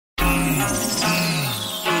I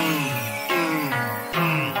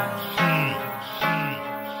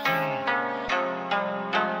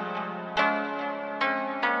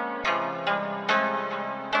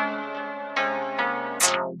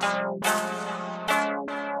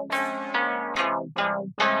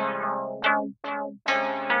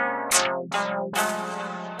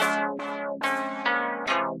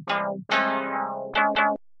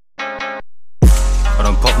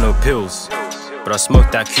don't pop no pills, but I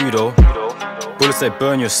smoke that kudo. Bullets they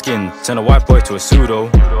burn your skin, turn a white boy to a pseudo.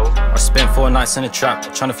 I spent 4 nights in a trap,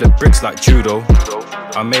 trying to flip bricks like judo.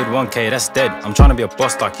 I made 1K, that's dead, I'm trying to be a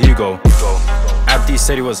boss like Hugo. Abdi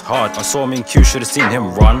said he was hard, I saw him in Q, should've seen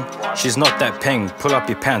him run. She's not that peng, pull up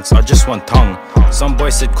your pants, I just want tongue. Some boy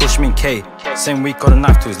said Kush Mink K, same week got a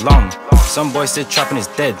knife to his lung. Some boy said trapping is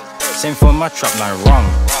dead, same for my trap line wrong.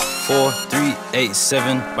 4, 3, 8,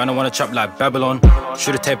 7, man I wanna chop like Babylon.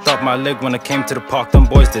 Should've taped up my leg when I came to the park, them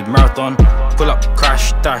boys did marathon. Pull up,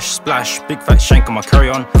 crash, dash, splash, big fat shank on my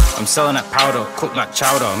carry-on. I'm selling that powder, cooked like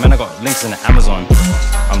chowder, man I got links in the Amazon.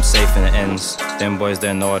 I'm safe in the ends, them boys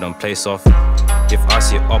they know I don't play soft. If I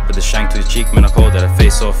see it up with the shank to his cheek, man I call that a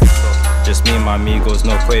face off. Just me and my amigos,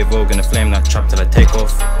 no Quavo, gonna flame that trap till I take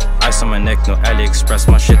off. Ice on my neck, no AliExpress,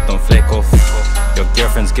 my shit don't flake off. Your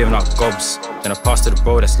girlfriend's giving out gobs, then I pass to the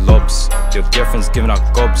bro, that's lobs. Your girlfriend's giving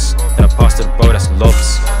out gobs, then I pass to the bro, that's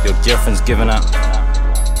lobs. Your girlfriend's giving out.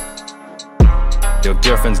 Your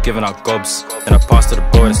girlfriend's giving out gobs, then I pass to the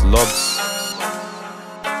bro, that's lobs.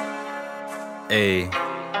 Ayy.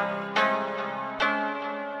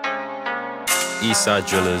 Eastside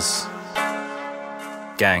drillers.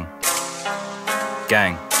 Gang.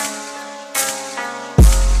 Gang.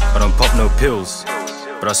 I don't pop no pills,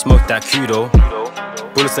 but I smoke that kudo.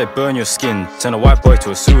 Bullets they burn your skin, turn a white boy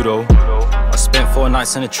to a pseudo. I spent 4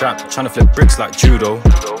 nights in a trap, trying to flip bricks like judo.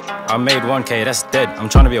 I made 1K, that's dead, I'm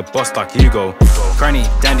trying to be a boss like Hugo. Granny,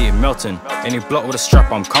 Dandy and Melton, any block with a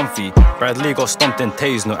strap, I'm comfy. Bradley got stomped and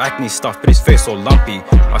tased, no acne stuff, but his face all lumpy.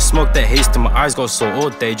 I smoke that haze till my eyes go sore all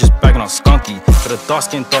day, just bagging out skunky. Got a dark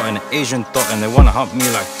skin thought and an Asian thought, and they wanna hump me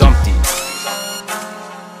like Dumpty.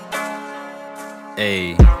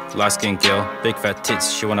 Ayy, light skin girl, big fat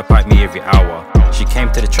tits, she wanna pipe me every hour. She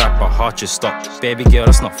came to the trap, her heart just stopped. Baby girl,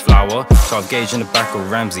 that's not flour. 12 gauge in the back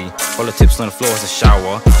of Ramsey, all the tips on the floor is a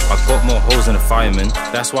shower. I got more hoes than a fireman,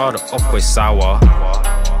 that's why the up was sour.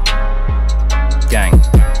 Gang,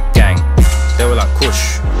 gang, they were like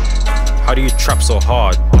Kush, how do you trap so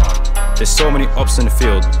hard? There's so many ops in the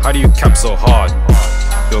field, how do you cap so hard?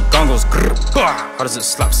 Your gun goes grrr, bah, how does it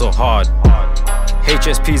slap so hard?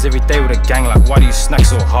 HSPs every day with a gang, like why do you snack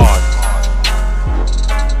so hard?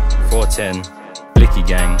 410, Blicky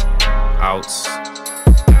gang, outs.